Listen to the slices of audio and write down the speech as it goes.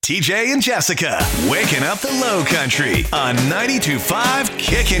TJ and Jessica, waking up the low country on 92.5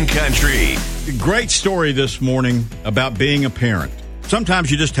 Kickin' Country. Great story this morning about being a parent. Sometimes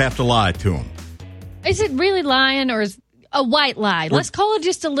you just have to lie to them. Is it really lying or is a white lie? Let's call it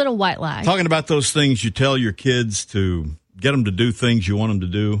just a little white lie. Talking about those things you tell your kids to get them to do things you want them to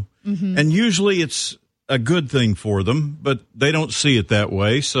do. Mm-hmm. And usually it's a good thing for them, but they don't see it that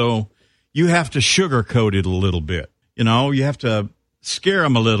way. So you have to sugarcoat it a little bit. You know, you have to scare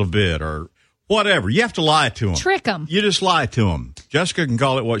them a little bit or whatever. You have to lie to them. Trick them. You just lie to them. Jessica can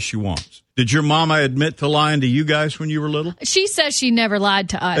call it what she wants. Did your mama admit to lying to you guys when you were little? She says she never lied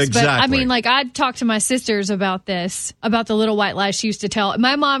to us. Exactly. But, I mean, like, I'd talked to my sisters about this, about the little white lies she used to tell.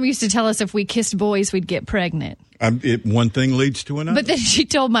 My mom used to tell us if we kissed boys, we'd get pregnant. One thing leads to another. But then she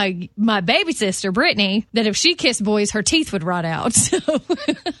told my baby sister, Brittany, that if she kissed boys, her teeth would rot out. So,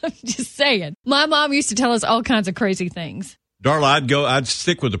 I'm just saying. My mom used to tell us all kinds of crazy things. Darla, I'd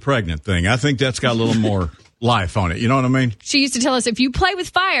stick with the pregnant thing. I think that's got a little more life on it. You know what I mean? She used to tell us, if you play with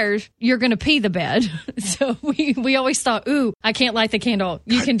fire, you're going to pee the bed. So we always thought, ooh, I can't light the candle.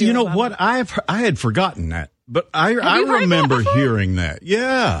 You can do it. You know Mama. what? I had forgotten that. But I remember hearing that.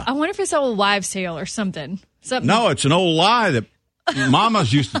 Yeah. I wonder if it's an old wives' tale or something. No, it's an old lie that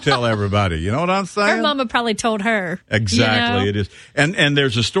mamas used to tell everybody. You know what I'm saying? Her mama probably told her. Exactly, you know? It is. And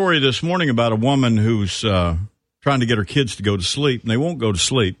there's a story this morning about a woman who's trying to get her kids to go to sleep, and they won't go to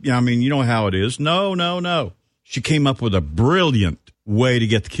sleep. Yeah, I mean, you know how it is. No. She came up with a brilliant way to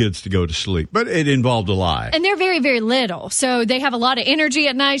get the kids to go to sleep, but it involved a lie. And they're very, very little, so they have a lot of energy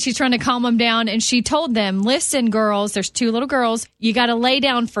at night. She's trying to calm them down, and she told them, listen, girls, there's two little girls. You got to lay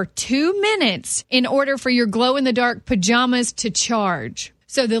down for 2 minutes in order for your glow-in-the-dark pajamas to charge.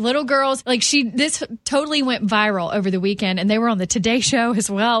 So the little girls, this totally went viral over the weekend, and they were on the Today Show as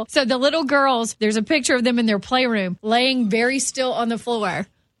well. So the little girls, there's a picture of them in their playroom, laying very still on the floor,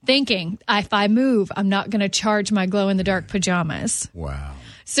 thinking, if I move, I'm not going to charge my glow-in-the-dark pajamas. Wow.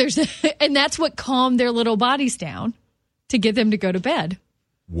 So, and that's what calmed their little bodies down to get them to go to bed.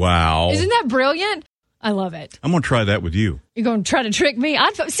 Wow. Isn't that brilliant? I love it. I'm going to try that with you. You're going to try to trick me? I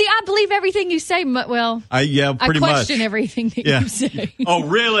believe everything you say. Well, pretty much. I question everything that you say. Oh,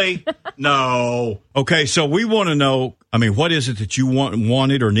 really? No. Okay, so we want to know, what is it that you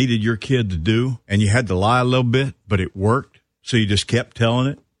wanted or needed your kid to do, and you had to lie a little bit, but it worked, so you just kept telling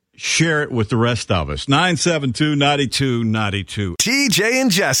it? Share it with the rest of us. 972-9292. TJ and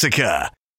Jessica.